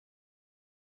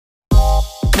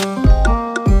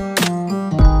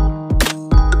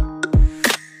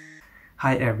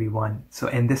Hi everyone, so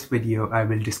in this video I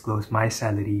will disclose my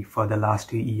salary for the last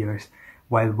 2 years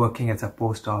while working as a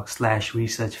postdoc /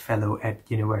 research fellow at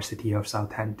University of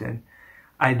Southampton.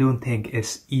 I don't think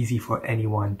it's easy for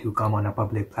anyone to come on a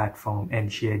public platform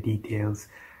and share details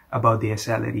about their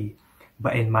salary,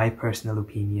 but in my personal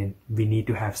opinion, we need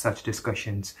to have such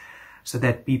discussions so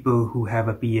that people who have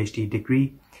a PhD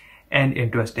degree and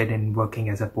interested in working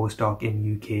as a postdoc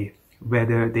in UK,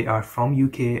 whether they are from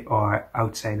UK or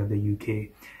outside of the UK,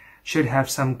 should have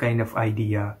some kind of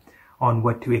idea on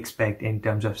what to expect in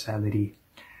terms of salary.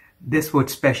 This would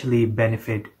especially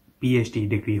benefit PhD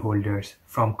degree holders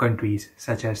from countries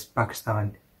such as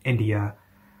Pakistan, India,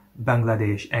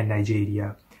 Bangladesh, and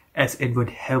Nigeria, as it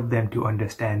would help them to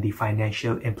understand the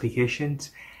financial implications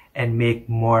and make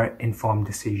more informed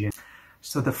decisions.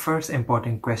 So the first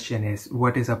important question is,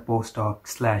 what is a postdoc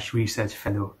 / research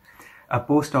fellow? A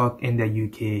postdoc in the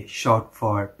UK, short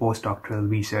for postdoctoral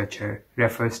researcher,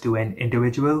 refers to an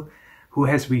individual who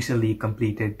has recently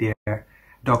completed their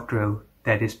doctoral,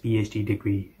 that is PhD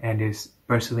degree, and is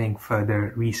pursuing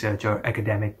further research or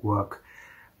academic work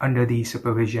under the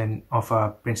supervision of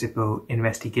a principal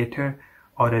investigator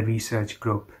or a research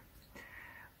group.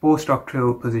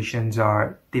 Postdoctoral positions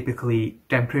are typically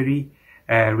temporary,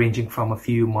 ranging from a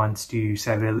few months to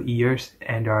several years,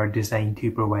 and are designed to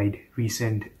provide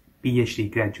recent PhD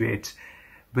graduates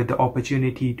with the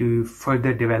opportunity to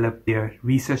further develop their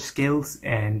research skills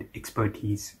and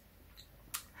expertise.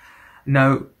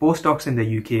 Now, postdocs in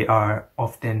the UK are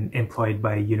often employed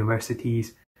by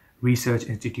universities, research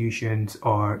institutions,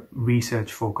 or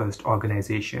research-focused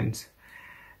organizations.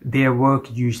 Their work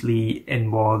usually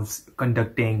involves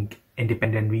conducting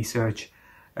independent research,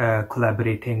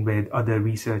 collaborating with other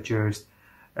researchers,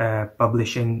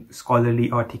 publishing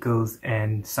scholarly articles,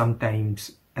 and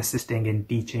sometimes assisting in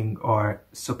teaching or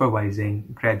supervising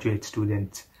graduate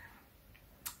students.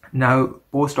 Now,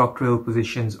 postdoctoral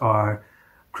positions are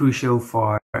crucial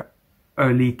for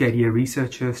early career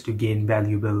researchers to gain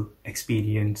valuable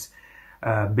experience,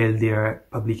 build their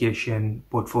publication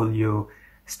portfolio,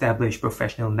 establish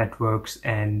professional networks,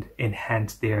 and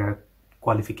enhance their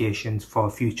qualifications for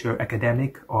future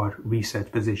academic or research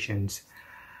positions.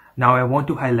 Now, I want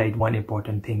to highlight one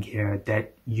important thing here,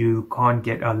 that you can't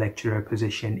get a lecturer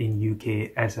position in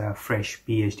UK as a fresh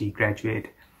PhD graduate.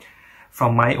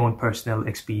 From my own personal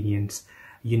experience,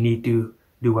 you need to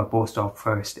do a postdoc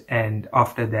first, and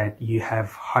after that you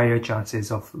have higher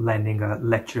chances of landing a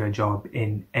lecturer job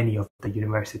in any of the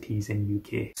universities in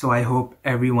UK. So I hope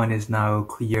everyone is now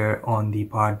clear on the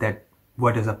part that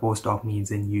what does a postdoc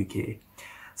means in UK.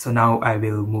 So now I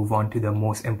will move on to the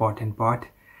most important part,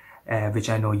 which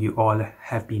I know you all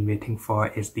have been waiting for,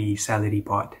 is the salary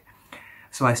part.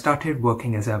 So I started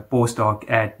working as a postdoc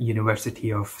at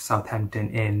University of Southampton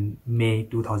in May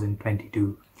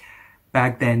 2022.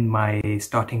 Back then, my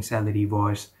starting salary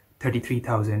was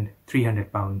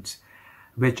 £33,300,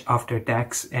 which after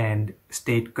tax and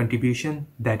state contribution,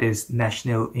 that is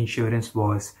national insurance,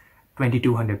 was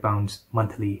 £2,200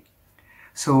 monthly.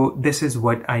 So this is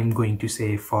what I'm going to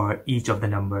say for each of the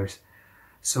numbers.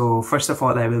 So first of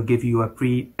all, I will give you a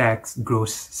pre-tax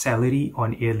gross salary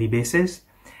on yearly basis,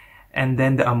 and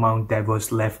then the amount that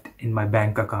was left in my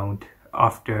bank account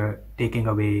after taking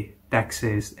away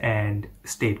taxes and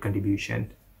state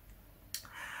contribution.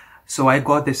 So I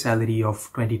got the salary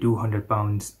of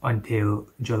 £2,200 until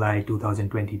July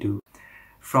 2022.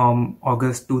 From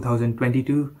August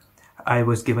 2022, I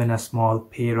was given a small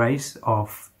pay rise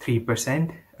of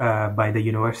 3% by the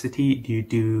university due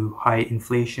to high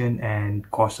inflation and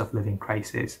cost of living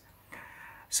crisis.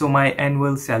 So my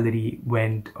annual salary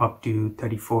went up to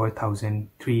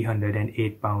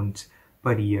 £34,308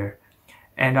 per year,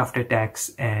 and after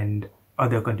tax and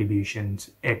other contributions,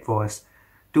 it was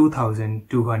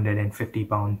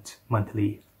 £2,250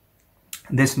 monthly.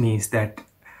 This means that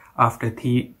after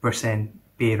 3%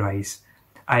 pay rise,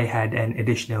 I had an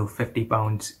additional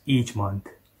 £50 each month.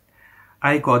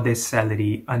 I got this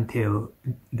salary until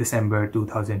December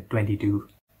 2022.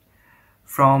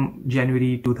 From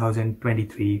January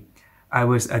 2023, I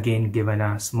was again given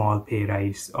a small pay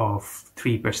rise of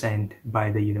 3% by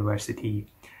the university,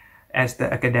 as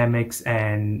the academics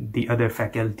and the other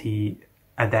faculty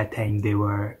at that time, they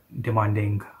were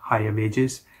demanding higher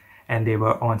wages and they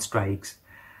were on strikes.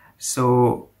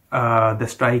 So the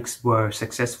strikes were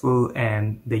successful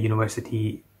and the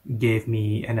university gave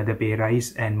me another pay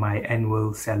rise, and my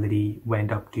annual salary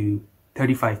went up to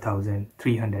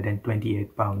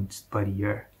 £35,328 per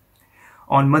year.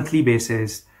 On monthly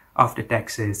basis, after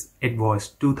taxes, it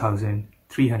was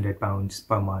 £2,300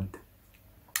 per month.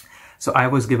 So I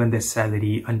was given this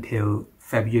salary until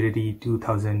February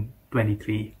 2023.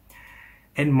 2023.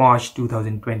 In March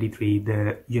 2023,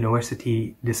 the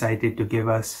university decided to give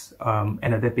us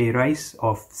another pay rise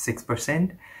of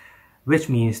 6%, which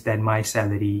means that my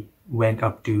salary went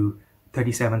up to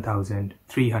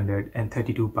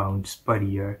 £37,332 per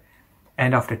year,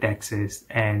 and after taxes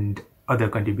and other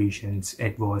contributions,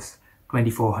 it was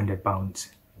 £2,400.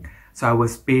 So I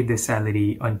was paid this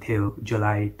salary until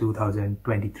July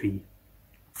 2023.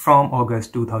 From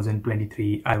August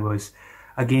 2023, I was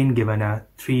again given a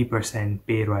 3%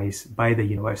 pay rise by the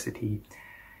university,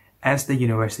 as the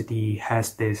university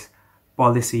has this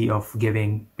policy of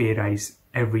giving pay rise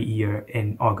every year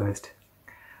in August.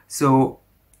 So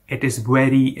it is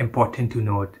very important to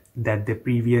note that the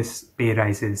previous pay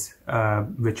rises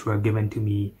which were given to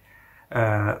me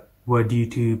were due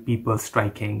to people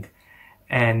striking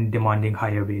and demanding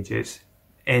higher wages.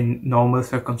 In normal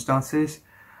circumstances,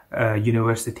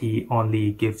 university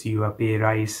only gives you a pay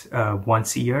rise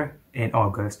once a year in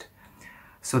August.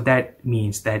 So that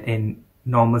means that in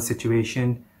normal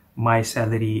situation, my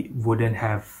salary wouldn't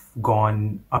have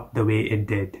gone up the way it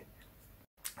did.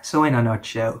 So in a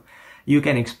nutshell, you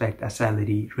can expect a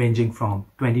salary ranging from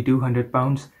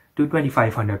 £2,200 to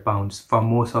 £2,500 for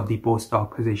most of the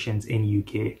postdoc positions in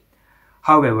UK.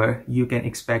 However, you can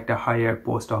expect a higher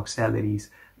postdoc salaries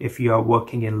if you are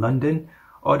working in London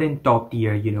or in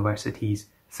top-tier universities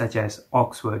such as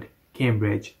Oxford,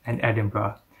 Cambridge, and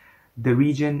Edinburgh. The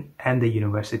region and the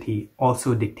university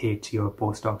also dictates your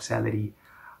postdoc salary.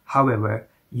 However,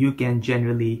 you can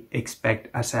generally expect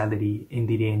a salary in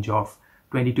the range of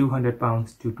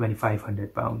 £2,200 to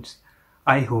 £2,500.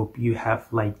 I hope you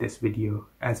have liked this video,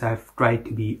 as I've tried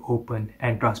to be open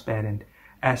and transparent,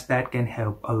 as that can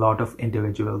help a lot of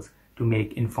individuals to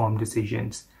make informed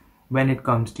decisions when it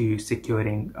comes to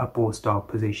securing a postdoc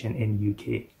position in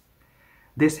UK.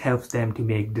 This helps them to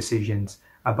make decisions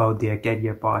about their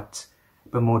career paths,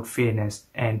 promote fairness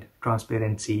and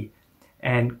transparency,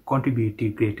 and contribute to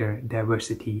greater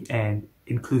diversity and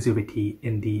inclusivity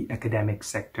in the academic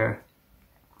sector.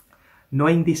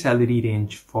 Knowing the salary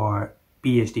range for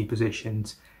PhD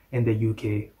positions in the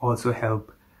UK also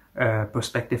help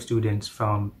prospective students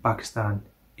from Pakistan,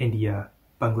 India,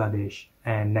 Bangladesh,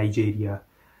 and Nigeria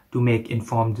to make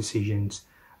informed decisions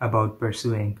about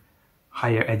pursuing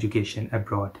higher education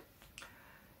abroad.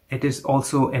 It is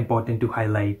also important to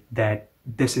highlight that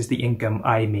this is the income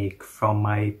I make from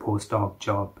my postdoc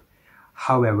job.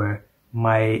 However,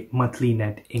 my monthly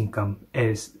net income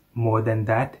is more than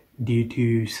that due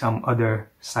to some other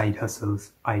side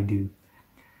hustles I do.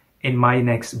 In my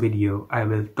next video, I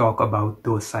will talk about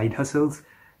those side hustles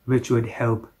which would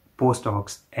help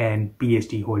postdocs and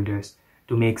PhD holders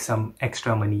to make some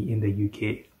extra money in the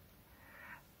UK.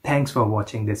 Thanks for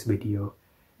watching this video,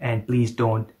 and please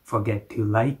don't forget to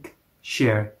like,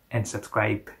 share, and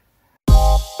subscribe.